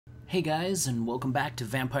Hey guys, and welcome back to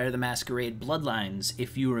Vampire the Masquerade Bloodlines.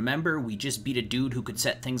 If you remember, we just beat a dude who could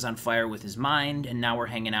set things on fire with his mind, and now we're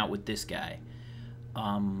hanging out with this guy.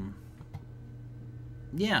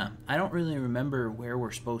 Yeah, I don't really remember where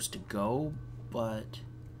we're supposed to go, but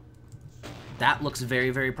that looks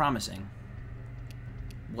very, very promising.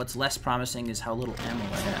 What's less promising is how little ammo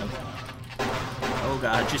I have. Oh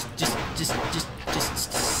god, just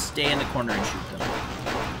stay in the corner and shoot them.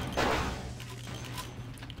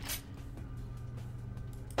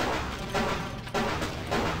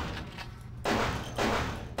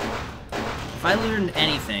 If I learned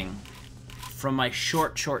anything from my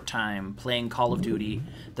short time playing Call of Duty,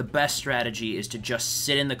 the best strategy is to just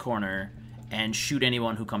sit in the corner and shoot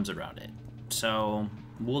anyone who comes around it. So,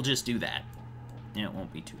 we'll just do that. And it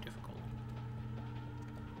won't be too difficult.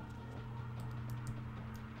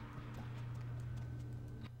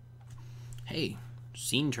 Hey,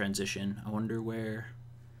 scene transition. I wonder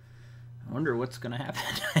what's gonna happen.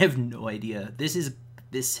 I have no idea.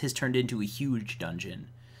 This has turned into a huge dungeon.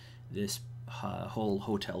 This whole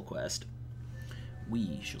hotel quest.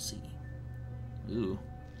 We shall see. Ooh.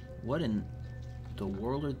 What in the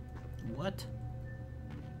world are... What?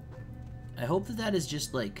 I hope that is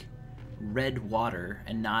just, like, red water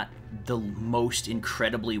and not the most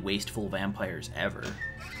incredibly wasteful vampires ever.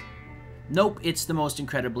 Nope, it's the most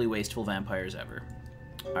incredibly wasteful vampires ever.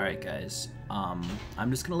 Alright, guys. I'm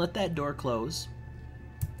just gonna let that door close.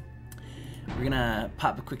 We're gonna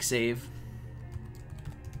pop a quick save.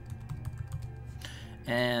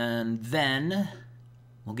 And then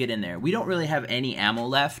we'll get in there. We don't really have any ammo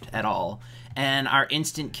left at all. And our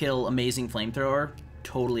instant kill amazing flamethrower,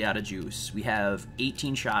 totally out of juice. We have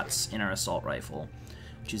 18 shots in our assault rifle,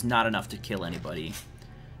 which is not enough to kill anybody.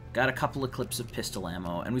 Got a couple of clips of pistol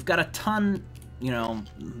ammo. And we've got a ton, you know,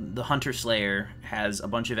 the Hunter Slayer has a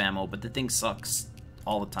bunch of ammo, but the thing sucks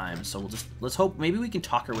all the time. So let's hope maybe we can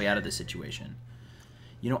talk our way out of this situation.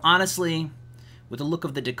 You know, honestly... With the look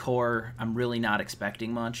of the decor, I'm really not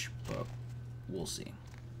expecting much, but we'll see.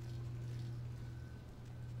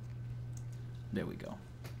 There we go.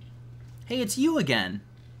 Hey, it's you again.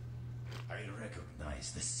 I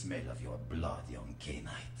recognize the smell of your blood, young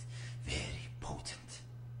K-Knight. Very potent.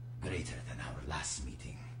 Greater than our last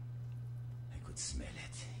meeting. I could smell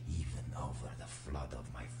it, even over the flood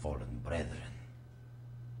of my fallen brethren.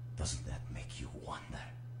 Doesn't that make you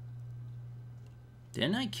wonder?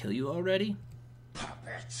 Didn't I kill you already?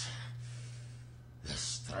 Puppet, the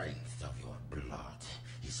strength of your blood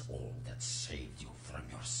is all that saved you from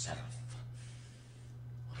yourself.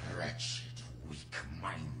 Wretched,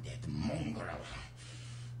 weak-minded mongrel.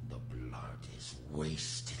 The blood is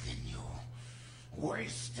wasted in you.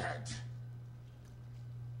 Wasted.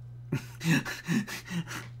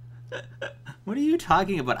 What are you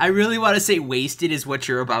talking about? I really want to say wasted is what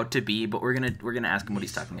you're about to be, but we're gonna ask him what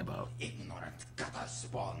he's talking about. Ignorant gutter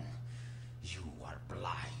spawn. You are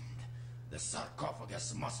blind. The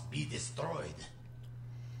sarcophagus must be destroyed.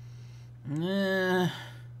 What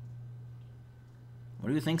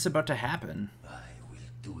do you think's about to happen? I will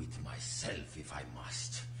do it myself if I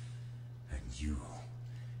must. And you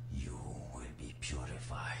will be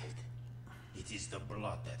purified. It is the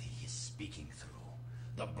blood that he is speaking through.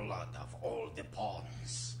 The blood of all the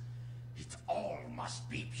pawns. It all must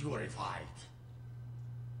be purified.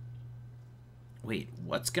 Wait,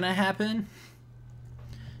 what's gonna happen?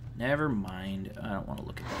 Never mind. I don't want to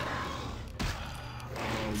look at that.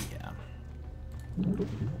 Oh, yeah.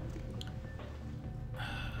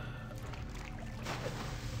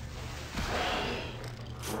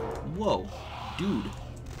 Whoa. Dude.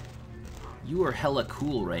 You are hella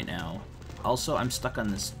cool right now. Also, I'm stuck on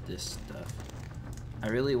this stuff. I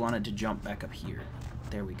really wanted to jump back up here.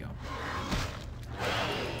 There we go.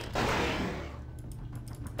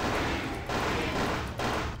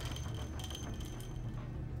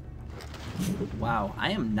 Wow,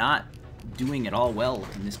 I am not doing it all well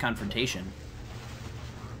in this confrontation.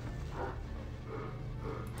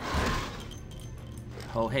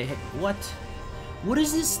 Oh, hey, what? What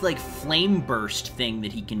is this, like, flame burst thing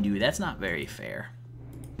that he can do? That's not very fair.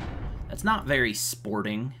 That's not very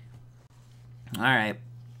sporting. Alright.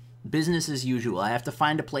 Business as usual. I have to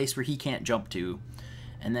find a place where he can't jump to.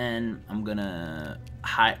 And then I'm gonna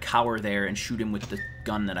cower there and shoot him with the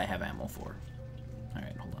gun that I have ammo for.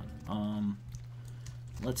 Alright, hold on.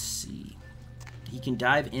 Let's see. He can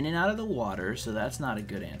dive in and out of the water, so that's not a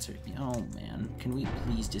good answer. Oh, man. Can we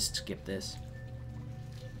please just skip this?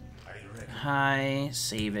 Hi,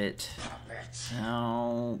 save it.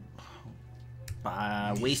 No.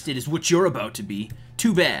 Wasted is what you're about to be.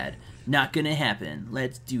 Too bad. Not gonna happen.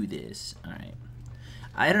 Let's do this. Alright.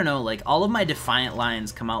 I don't know, like, all of my defiant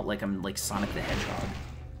lines come out like I'm, like, Sonic the Hedgehog.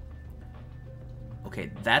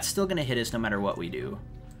 Okay, that's still gonna hit us no matter what we do.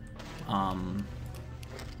 I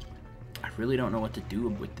really don't know what to do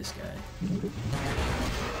with this guy.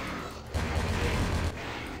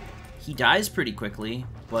 He dies pretty quickly,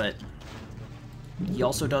 but he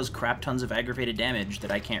also does crap tons of aggravated damage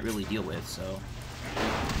that I can't really deal with, so...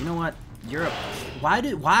 You know what? You're a... Why?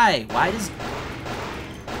 Why does...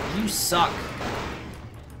 You suck.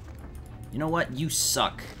 You know what? You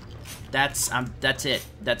suck. That's it.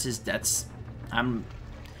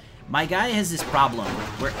 My guy has this problem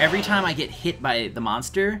where every time I get hit by the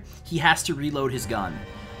monster, he has to reload his gun.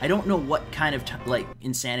 I don't know what kind of, like,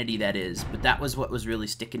 insanity that is, but that was what was really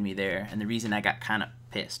sticking me there, and the reason I got kind of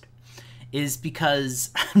pissed is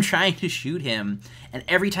because I'm trying to shoot him, and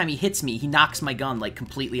every time he hits me, he knocks my gun, like,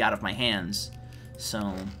 completely out of my hands.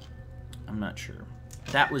 So, I'm not sure.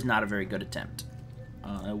 That was not a very good attempt.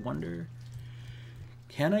 I wonder...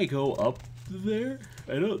 Can I go up there?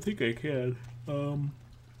 I don't think I can.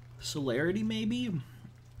 Celerity, maybe?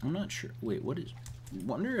 I'm not sure. Wait, what is...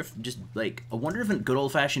 Wonder if just, like... I wonder if a good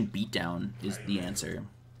old-fashioned beatdown is the answer.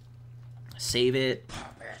 Save it.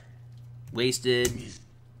 Wasted.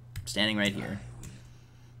 Standing right here.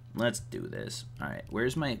 Let's do this. Alright,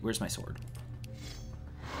 where's my sword?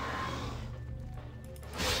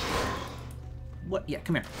 What? Yeah,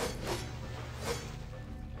 come here.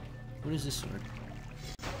 What is this sword?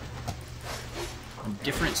 A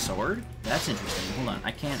different sword? That's interesting. Hold on,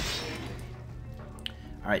 I can't...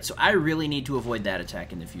 Alright, so I really need to avoid that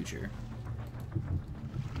attack in the future.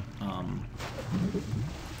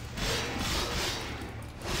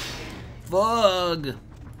 Fug!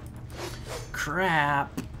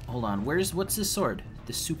 Crap. Hold on, what's this sword?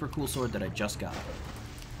 This super cool sword that I just got.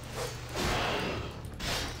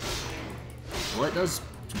 Well, it does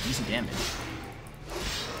some decent damage.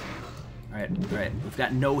 Alright, we've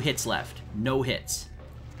got no hits left. No hits.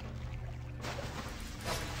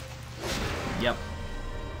 Yep.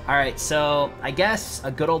 Alright, so I guess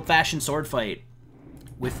a good old-fashioned sword fight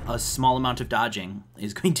with a small amount of dodging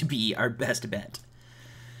is going to be our best bet.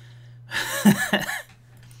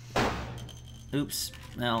 Oops.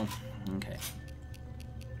 Well, okay.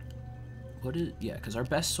 What is... Yeah, because our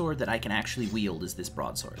best sword that I can actually wield is this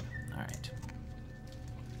broadsword. Alright.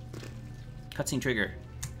 Cutscene trigger.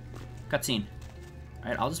 Cutscene.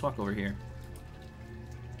 Alright, I'll just walk over here.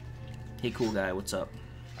 Hey, cool guy, what's up?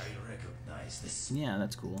 I recognize this. Yeah,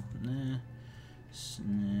 that's cool. Nah.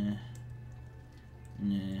 Nah.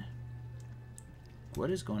 Nah. What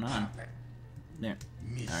is going on? There.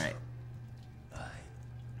 Alright.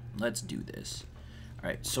 Let's do this.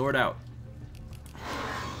 Alright, sword out.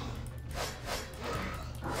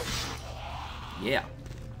 Yeah.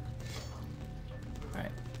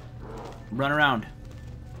 Alright. Run around.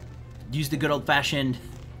 Use the good old-fashioned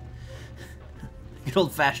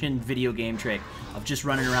video game trick of just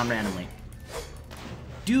running around randomly.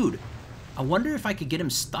 Dude, I wonder if I could get him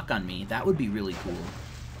stuck on me. That would be really cool.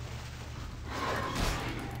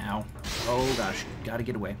 Ow. Oh gosh, gotta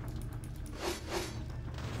get away.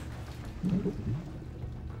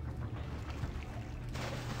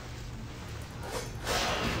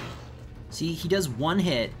 See, he does one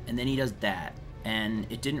hit, and then he does that. And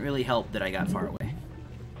it didn't really help that I got far away.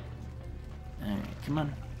 Alright, come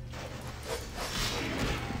on.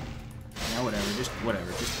 Yeah, whatever, just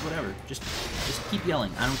whatever. Just keep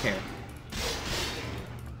yelling. I don't care.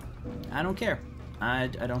 I don't care. I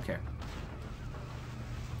don't care.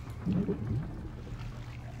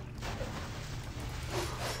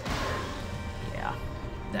 Yeah,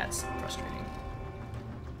 that's frustrating.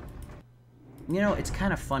 You know, it's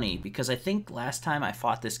kind of funny, because I think last time I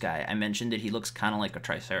fought this guy, I mentioned that he looks kind of like a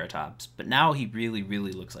Triceratops, but now he really,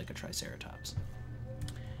 really looks like a Triceratops.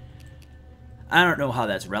 I don't know how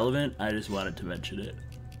that's relevant, I just wanted to mention it.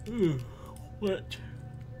 What?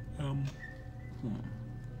 Hold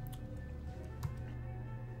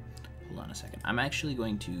on a second. I'm actually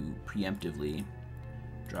going to preemptively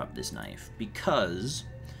drop this knife, because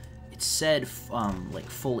it said like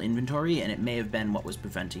full inventory, and it may have been what was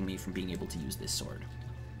preventing me from being able to use this sword.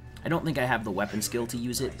 I don't think I have the weapon skill to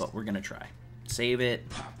use it, but we're gonna try. Save it.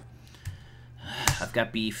 I've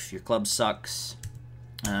got beef. Your club sucks.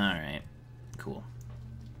 Alright. Cool.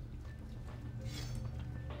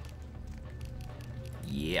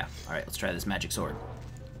 Yeah. Alright, let's try this magic sword.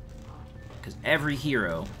 Because every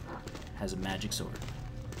hero has a magic sword.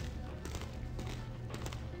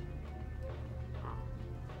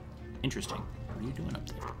 Interesting. What are you doing up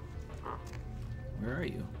there? Where are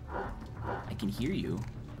you? I can hear you,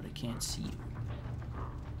 but I can't see you.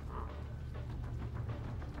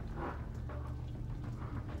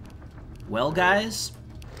 Well, guys,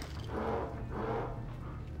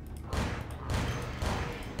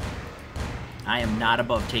 I am not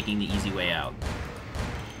above taking the easy way out.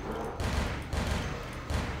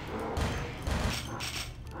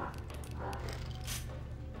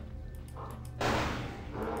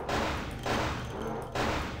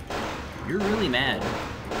 You're really mad.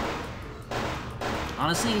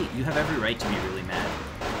 Honestly, you have every right to be really mad.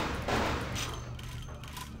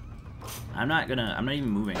 I'm not even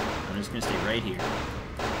moving. I'm just gonna stay right here.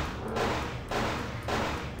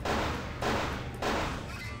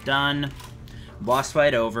 Done. Boss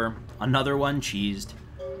fight over. Another one cheesed.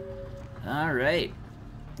 Alright.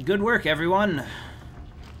 Good work, everyone.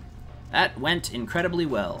 That went incredibly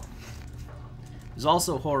well. It was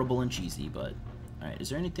also horrible and cheesy, but... Alright, is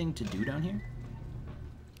there anything to do down here?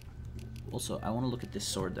 Also, I want to look at this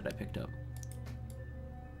sword that I picked up.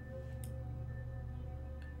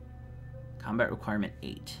 Combat requirement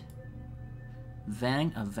 8.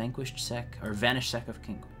 A vanquished sec, or vanished sec of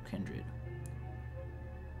kindred.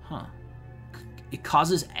 Huh. It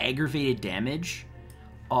causes aggravated damage?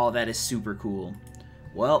 Oh, that is super cool.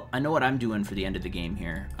 Well, I know what I'm doing for the end of the game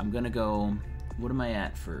here. I'm gonna go... What am I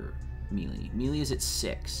at for melee? Melee is at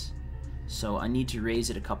 6. So I need to raise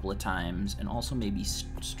it a couple of times, and also maybe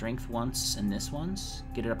strength once and this once.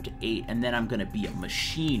 Get it up to 8, and then I'm gonna be a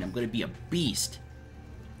machine. I'm gonna be a beast.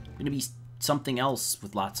 I'm gonna be something else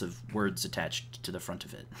with lots of words attached to the front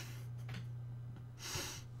of it.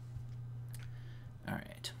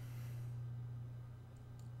 Alright.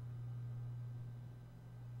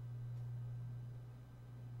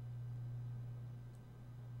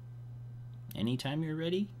 Anytime you're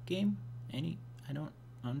ready, game? I don't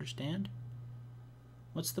understand.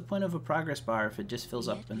 What's the point of a progress bar if it just fills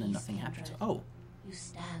up and then nothing happens? Oh. You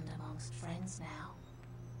stand amongst friends now.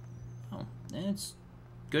 Oh, it's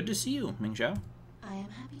good to see you, Mingxiao. I am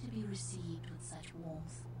happy to be received with such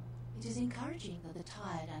warmth. It is encouraging that the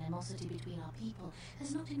tired animosity between our people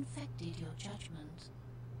has not infected your judgment.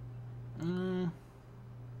 I'm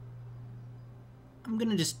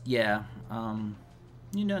gonna just, yeah,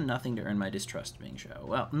 you done nothing to earn my distrust, Mingxiao.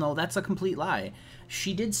 Well, no, that's a complete lie.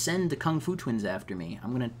 She did send the Kung Fu twins after me.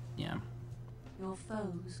 I'm gonna, yeah. Your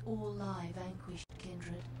foes all lie vanquished,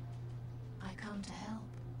 kindred. I come to help.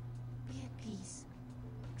 Be at peace.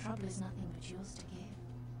 Trouble is nothing but yours to give.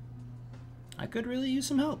 I could really use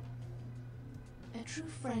some help. A true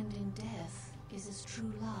friend in death is as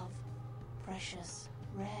true love. Precious,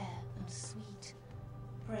 rare, and sweet.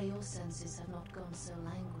 Pray your senses have not gone so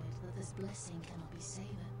languid that this blessing cannot be savored.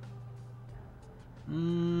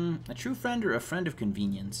 A true friend or a friend of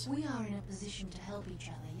convenience? We are in a position to help each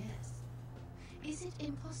other, yes. Is it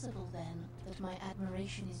impossible, then, that my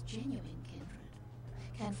admiration is genuine, kindred?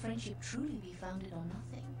 Can friendship truly be founded on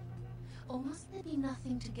nothing? Or must there be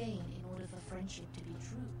nothing to gain in order for friendship to be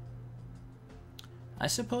true? I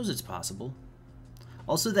suppose it's possible.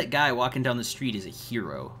 Also, that guy walking down the street is a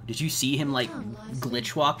hero. Did you see him, like,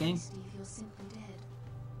 glitch walking? If you're simply dead.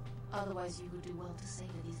 Otherwise, you would do well to savor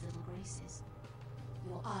these little graces.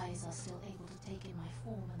 Your eyes are still able to take in my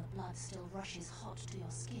form, and the blood still rushes hot to your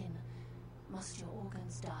skin. Must your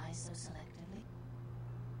organs die so selectively?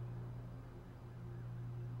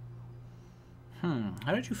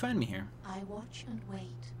 How did you find me here? I watch and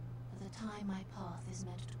wait for the time my path is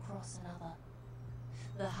meant to cross another.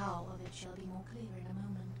 The how of it shall be more clear in a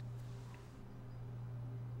moment.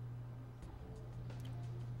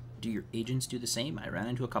 Do your agents do the same? I ran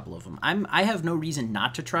into a couple of them. I have no reason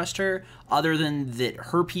not to trust her, other than that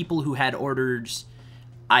her people who had orders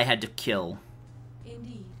I had to kill.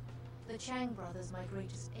 Indeed. The Chang brothers, my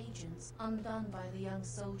greatest agents, undone by the young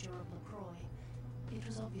soldier of LaCroix. It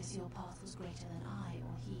was obvious your path was greater than I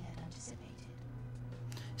or he had anticipated.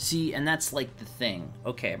 See, and that's like the thing.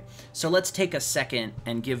 Okay, so let's take a second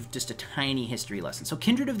and give just a tiny history lesson. So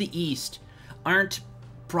Kindred of the East aren't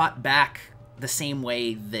brought back the same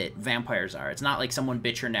way that vampires are. It's not like someone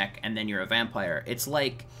bit your neck and then you're a vampire. It's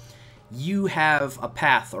like you have a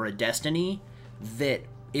path or a destiny that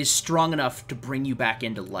is strong enough to bring you back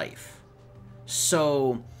into life.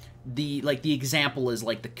 So the example is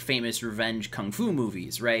like the famous revenge kung fu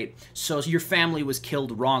movies, right? So your family was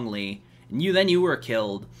killed wrongly, and you were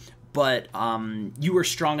killed, but you were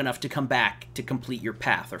strong enough to come back to complete your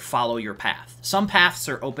path or follow your path. Some paths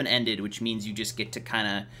are open-ended, which means you just get to kind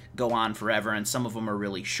of go on forever, and some of them are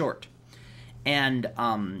really short. And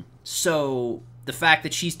so the fact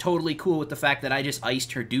that she's totally cool with the fact that I just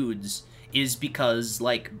iced her dudes is because,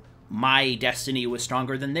 like, my destiny was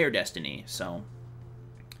stronger than their destiny, so...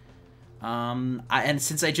 and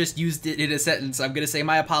since I just used it in a sentence, I'm gonna say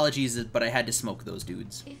my apologies, but I had to smoke those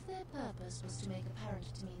dudes. If their purpose was to make apparent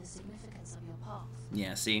to me the significance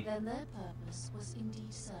Yeah, see? then their purpose was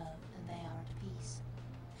indeed served, and they are at peace.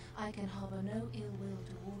 I can harbor no ill will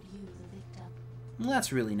toward you, the victor. Well,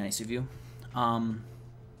 that's really nice of you.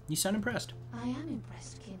 You sound impressed. I am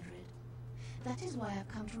impressed, Kindred. That is why I've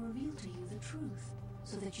come to reveal to you the truth,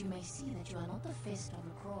 so that you may see that you are not the fist of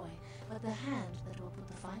LaCroix, but the hand that will put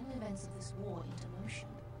the final events of this war into motion.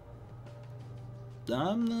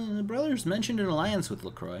 The brothers mentioned an alliance with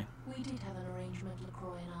LaCroix. We did have an arrangement,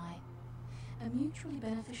 LaCroix and I. A mutually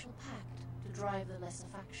beneficial pact to drive the lesser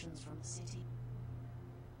factions from the city.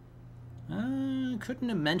 Couldn't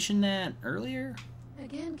have mentioned that earlier?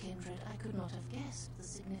 Again, Kindred, I could not have guessed the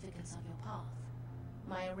significance of your path.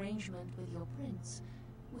 My arrangement with your prince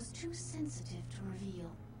was too sensitive to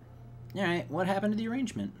reveal. Alright, what happened to the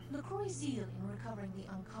arrangement? LaCroix's zeal in recovering the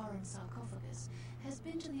Ankaran sarcophagus has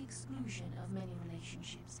been to the exclusion of many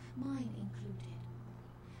relationships, mine included.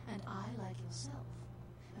 And I, like yourself,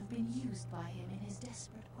 have been used by him in his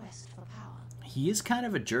desperate quest for power. He is kind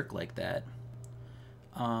of a jerk like that.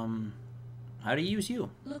 How do he use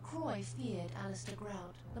you? LaCroix feared Alistair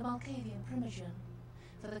Grout, the Malkavian primogen,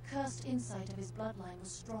 for the cursed insight of his bloodline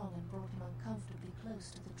was strong and brought him uncomfortably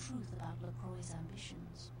close to the truth about LaCroix's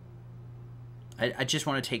ambitions. I just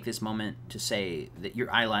want to take this moment to say that your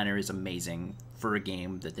eyeliner is amazing for a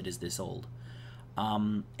game that is this old.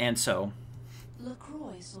 And so...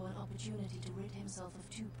 LaCroix saw an opportunity to rid himself of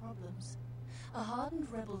two problems. A hardened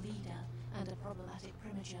rebel leader and a problematic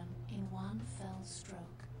primogen in one fell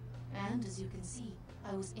stroke. And, as you can see,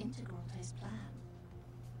 I was integral to his plan.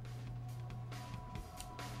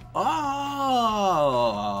 Oh!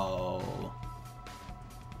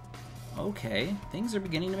 Okay, things are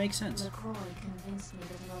beginning to make sense. LaCroix convinced me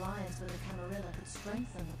that an alliance with the Camarilla could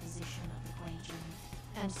strengthen the position of the Quagian.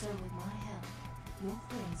 And so, with my help, your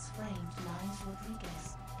prince framed Nines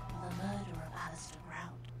Rodriguez for the murder of Alistair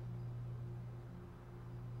Grout.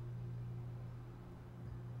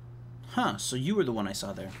 Huh, so you were the one I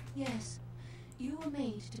saw there. Yes, you were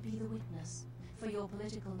made to be the witness. For your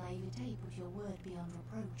political naivete put your word beyond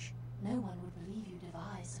reproach. No one would believe you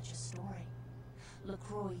devised such a story.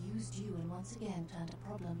 LaCroix used you and once again turned a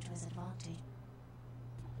problem to his advantage.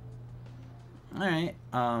 Alright,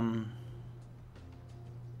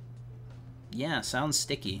 yeah, sounds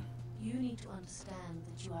sticky. You need to understand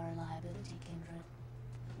that you are a liability, Kindred.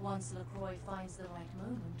 Once LaCroix finds the right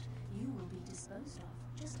moment, you will be disposed of,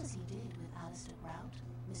 just as he did with Alistair Grout,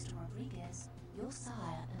 Mr. Rodriguez, your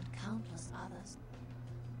sire, and countless others.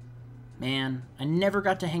 Man, I never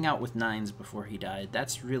got to hang out with Nines before he died.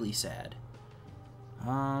 That's really sad.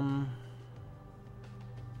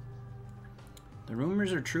 The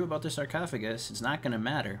rumors are true about the sarcophagus. It's not gonna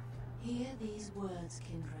matter. Hear these words,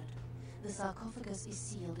 Kindred. The sarcophagus is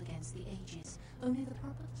sealed against the ages. Only the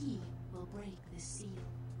proper key will break this seal.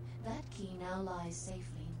 That key now lies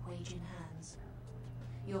safely in Quagian hands.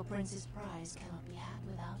 Your prince's prize cannot be had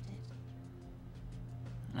without it.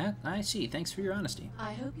 I see. Thanks for your honesty.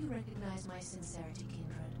 I hope you recognize my sincerity,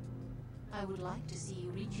 Kindred. I would like to see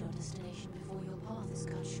you reach your destination before your path is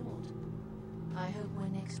cut short. I hope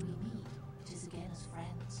when next we meet, it is again as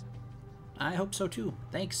friends. I hope so too.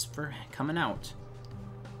 Thanks for coming out.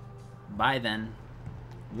 Bye then.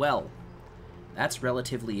 Well, that's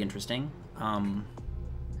relatively interesting.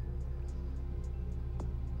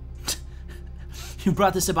 You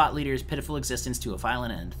brought the Sabbat leader's pitiful existence to a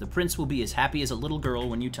violent end. The prince will be as happy as a little girl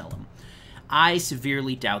when you tell him. I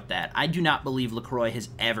severely doubt that. I do not believe LaCroix has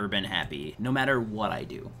ever been happy, no matter what I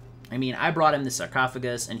do. I mean, I brought him the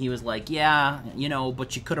sarcophagus, and he was like, yeah, you know,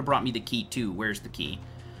 but you could have brought me the key too. Where's the key?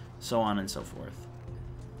 So on and so forth.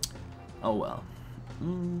 Oh well.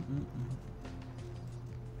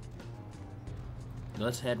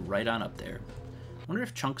 Let's head right on up there. I wonder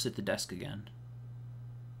if Chunk's at the desk again.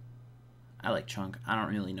 I like Chunk. I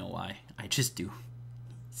don't really know why. I just do.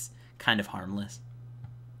 It's kind of harmless.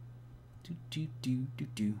 Do.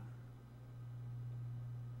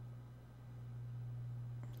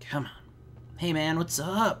 Come on. Hey man, what's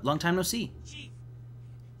up? Long time no see. Chief,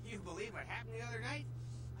 you believe what happened the other night?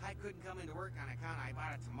 I couldn't come into work on account I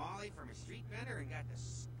bought a tamale from a street vendor and got the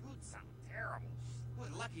scoot something terrible. It was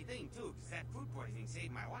a lucky thing too, because that food poisoning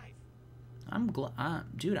saved my life. I'm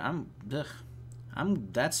glad, dude.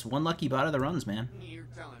 That's one lucky bot of the runs, man. You're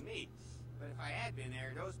telling me. But if I had been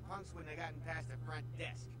there, those punks wouldn't have gotten past the front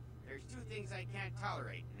desk. There's two things I can't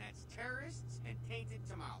tolerate, and that's terrorists and tainted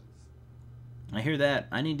tamales. I hear that.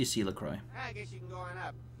 I need to see LaCroix. I guess you can go on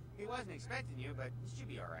up. He wasn't expecting you, but it should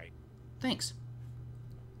be alright. Thanks.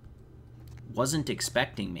 Wasn't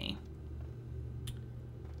expecting me.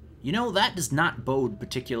 You know, that does not bode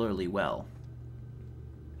particularly well.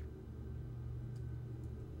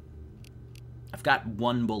 I've got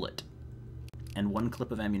 1 bullet and 1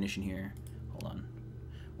 clip of ammunition here. Hold on.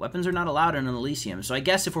 Weapons are not allowed in an Elysium, so I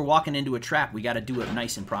guess if we're walking into a trap, we got to do it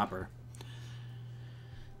nice and proper.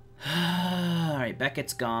 Alright,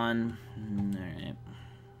 Beckett's gone. Alright.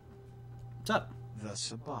 What's up? The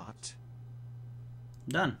Sabbat.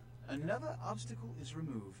 Done. Another obstacle is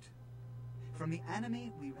removed. From the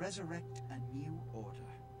enemy, we resurrect a new order.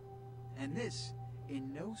 And this,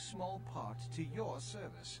 in no small part, to your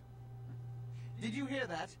service. Did you hear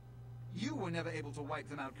that? You were never able to wipe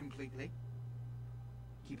them out completely.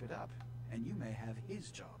 Keep it up, and you may have his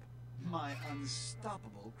job. My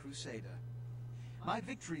unstoppable crusader. My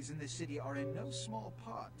victories in this city are in no small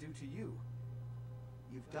part due to you.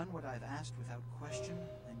 You've done what I've asked without question,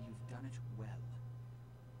 and you've done it well.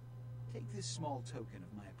 Take this small token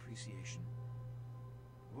of my appreciation.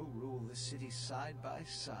 We'll rule this city side by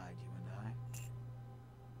side, you and I.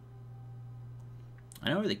 I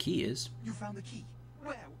know where the key is. You found the key.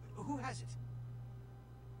 Where? Who has it?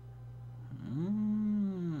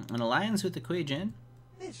 An alliance with the Kuei Jin?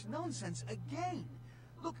 This nonsense again.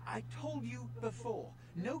 Look, I told you before.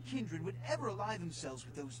 No kindred would ever ally themselves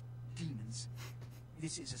with those demons.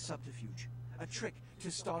 This is a subterfuge. A trick to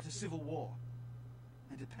start a civil war.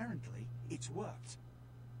 And apparently, it's worked.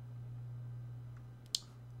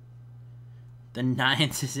 The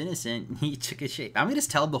Nines is innocent. He took a shape. I'm going to just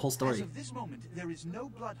tell the whole story. As of this moment, there is no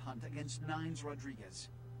blood hunt against Nines Rodriguez.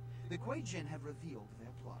 The Kuei Jin have revealed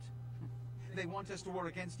their plot. They want us to war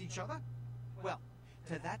against each other? Well,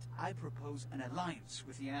 to that I propose an alliance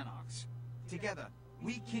with the Anarchs. Together,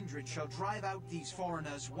 we kindred shall drive out these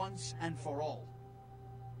foreigners once and for all.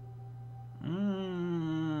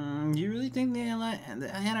 You really think the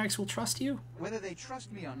Anarchs will trust you? Whether they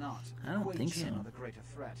trust me or not, I don't Kuei think Jin so. are the greater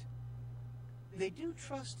threat. They do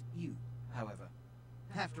trust you, however.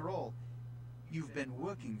 After all, you've been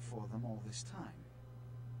working for them all this time.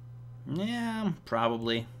 Yeah,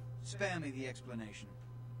 probably. Spare me the explanation.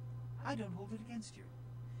 I don't hold it against you.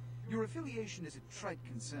 Your affiliation is a trite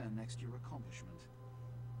concern next to your accomplishment.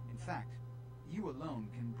 In fact, you alone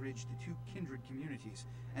can bridge the two kindred communities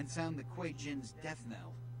and sound the Kuei Jin's death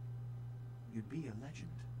knell. You'd be a legend.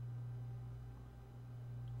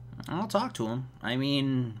 I'll talk to him. I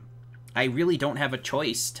mean, I really don't have a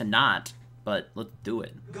choice to not, but let's do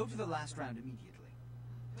it. Go to the last round immediately.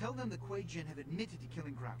 Tell them the Kuei Jin have admitted to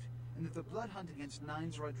killing Grout, and that the blood hunt against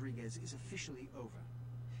Nines Rodriguez is officially over.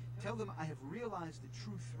 Tell them I have realized the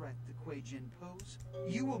true threat the Kuei Jin pose.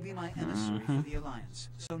 You will be my emissary for the Alliance,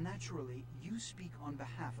 so naturally, you speak on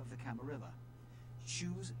behalf of the Camarilla.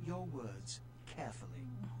 Choose your words carefully.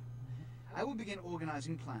 I will begin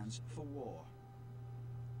organizing plans for war.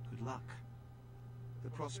 Good luck. The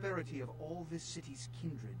prosperity of all this city's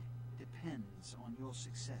kindred depends on your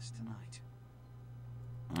success tonight.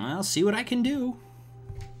 I'll see what I can do.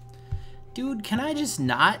 Dude, can I just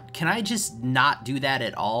not do that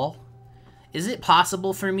at all? Is it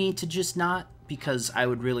possible for me to just not? Because I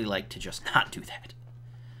would really like to just not do that.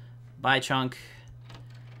 Bye, Chunk.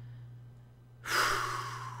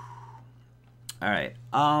 Alright,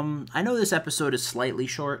 I know this episode is slightly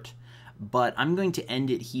short, but I'm going to end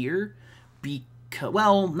it here because,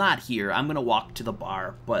 well, not here. I'm going to walk to the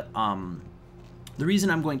bar, but, the reason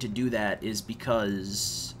I'm going to do that is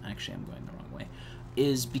because, actually I'm going the wrong way,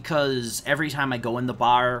 is because every time I go in the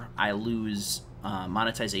bar, I lose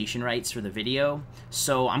monetization rights for the video.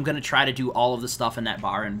 So I'm going to try to do all of the stuff in that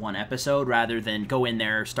bar in one episode rather than go in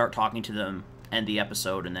there, start talking to them, end the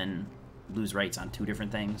episode, and then lose rights on 2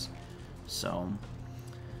 different things. So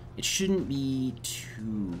it shouldn't be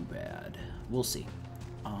too bad. We'll see.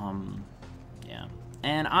 Yeah.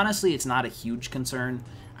 And honestly, it's not a huge concern.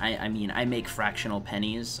 I mean, I make fractional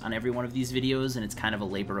pennies on every one of these videos, and it's kind of a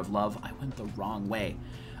labor of love. I went the wrong way.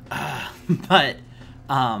 But,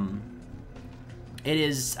 it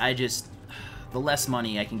is, the less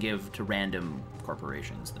money I can give to random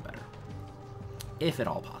corporations, the better. If at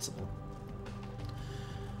all possible.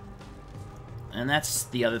 And that's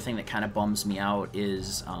the other thing that kind of bums me out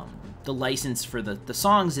is, the license for the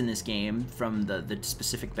songs in this game from the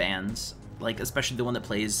specific bands, like, especially the one that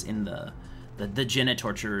plays in the Jenna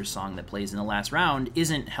Torture song that plays in the last round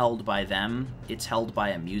isn't held by them. It's held by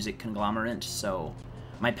a music conglomerate, so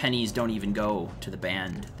my pennies don't even go to the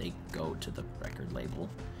band. They go to the record label.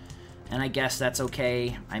 And I guess that's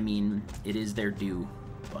okay. I mean, it is their due,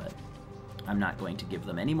 but I'm not going to give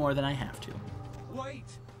them any more than I have to. Wait!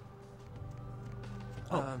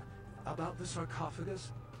 Oh. About the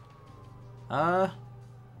sarcophagus?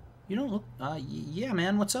 You don't look, yeah,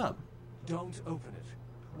 man, what's up? Don't open it.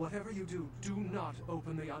 Whatever you do, do not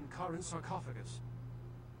open the uncurrent sarcophagus.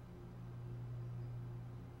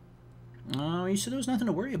 Oh, you said there was nothing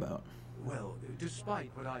to worry about. Well,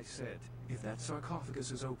 despite what I said, if that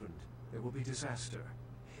sarcophagus is opened, there will be disaster.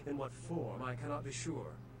 In what form, I cannot be sure.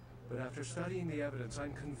 But after studying the evidence,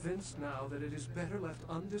 I'm convinced now that it is better left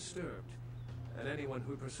undisturbed. And anyone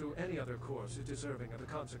who pursue any other course is deserving of the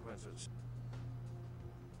consequences.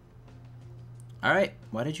 Alright,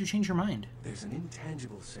 why did you change your mind? There's an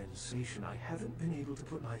intangible sensation I haven't been able to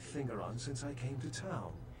put my finger on since I came to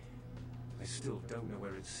town. I still don't know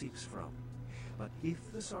where it seeps from. But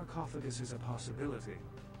if the sarcophagus is a possibility,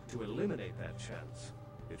 to eliminate that chance,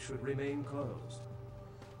 it should remain closed.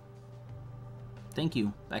 Thank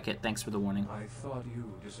you, Beckett. Thanks for the warning. I thought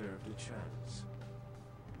you deserved a chance.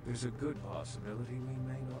 There's a good possibility we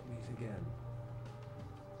may not meet again.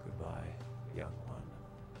 Goodbye, young one.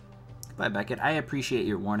 Goodbye, Beckett. I appreciate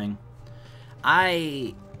your warning.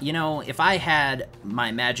 You know, if I had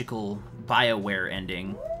my magical BioWare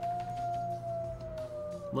ending...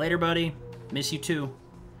 Later, buddy. Miss you too.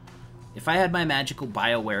 If I had my magical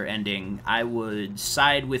BioWare ending, I would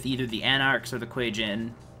side with either the Anarchs or the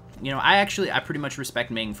Kuei-jin. You know, I pretty much respect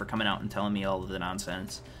Ming for coming out and telling me all of the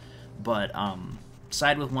nonsense. But,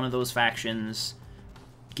 side with one of those factions,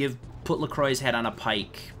 put LaCroix's head on a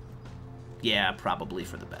pike. Yeah, probably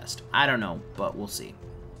for the best. I don't know, but we'll see.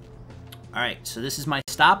 Alright, so this is my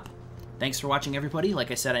stop. Thanks for watching, everybody. Like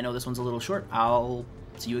I said, I know this one's a little short. I'll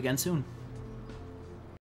see you again soon.